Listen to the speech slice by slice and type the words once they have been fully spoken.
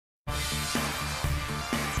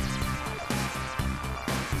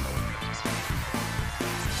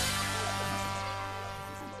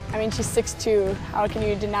I mean, she's 6'2". How can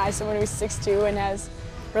you deny someone who's 6'2" and has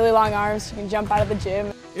really long arms? She can jump out of the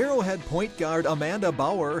gym. Arrowhead point guard Amanda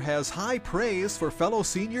Bauer has high praise for fellow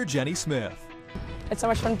senior Jenny Smith. It's so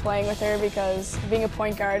much fun playing with her because being a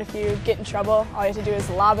point guard, if you get in trouble, all you have to do is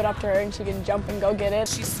lob it up to her and she can jump and go get it.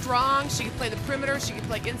 She's strong, she can play the perimeter, she can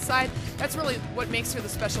play inside. That's really what makes her the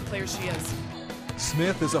special player she is.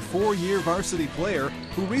 Smith is a 4-year varsity player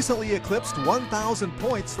who recently eclipsed 1,000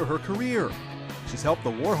 points for her career. She's helped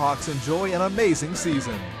the Warhawks enjoy an amazing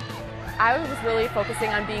season. I was really focusing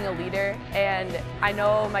on being a leader, and I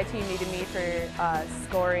know my team needed me for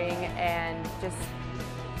scoring and just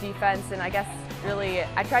defense, and I guess really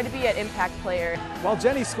I tried to be an impact player. While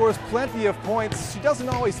Jenny scores plenty of points, she doesn't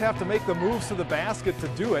always have to make the moves to the basket to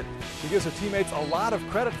do it. She gives her teammates a lot of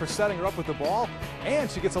credit for setting her up with the ball, and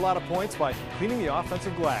she gets a lot of points by cleaning the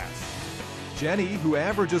offensive glass. Jenny, who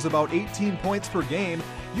averages about 18 points per game,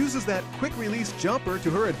 uses that quick release jumper to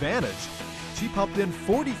her advantage. She pumped in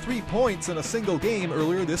 43 points in a single game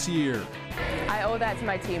earlier this year. I owe that to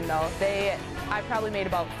my team though. I probably made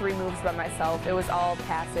about 3 moves by myself. It was all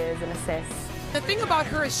passes and assists. The thing about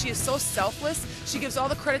her is she is so selfless. She gives all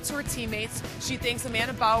the credit to her teammates. She thanks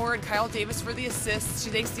Amanda Bauer and Kyle Davis for the assists. She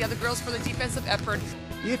thanks the other girls for the defensive effort.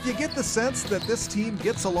 If you get the sense that this team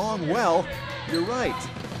gets along well, you're right.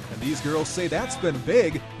 And these girls say that's been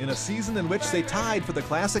big in a season in which they tied for the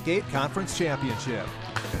Classic 8 Conference Championship.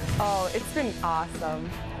 Oh, it's been awesome.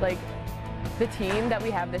 Like, the team that we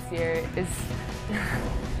have this year is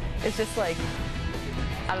it's just like,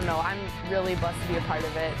 I don't know, I'm really blessed to be a part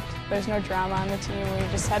of it. There's no drama on the team. We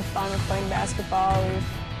just had fun with playing basketball. We've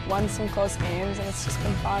won some close games and it's just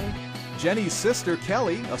been fun. Jenny's sister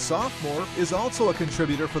Kelly, a sophomore, is also a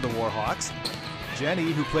contributor for the Warhawks.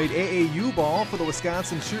 Jenny, who played AAU ball for the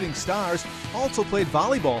Wisconsin Shooting Stars, also played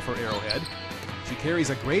volleyball for Arrowhead. She carries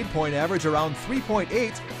a grade point average around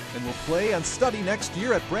 3.8 and will play and study next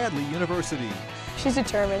year at Bradley University. She's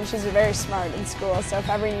determined. She's very smart in school, so if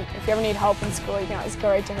you ever need help in school, you can always go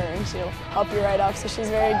right to her and she'll help you right up. So she's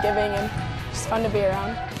very giving and she's fun to be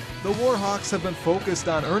around. The Warhawks have been focused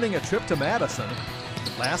on earning a trip to Madison.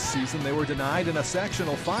 Last season, they were denied in a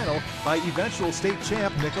sectional final by eventual state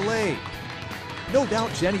champ Nicolay. No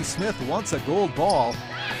doubt Jenny Smith wants a gold ball,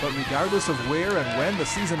 but regardless of where and when the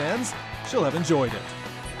season ends, she'll have enjoyed it.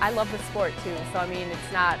 I love the sport too, so I mean,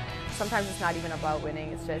 sometimes it's not even about winning,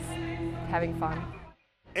 it's just having fun.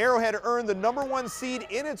 Arrowhead earned the #1 seed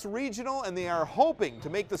in its regional, and they are hoping to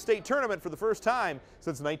make the state tournament for the first time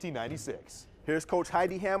since 1996. Here's Coach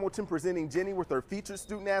Heidi Hamilton presenting Jenny with her featured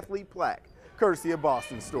student athlete plaque, courtesy of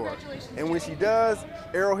Boston Store. And when she does,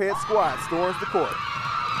 Arrowhead squad storms the court.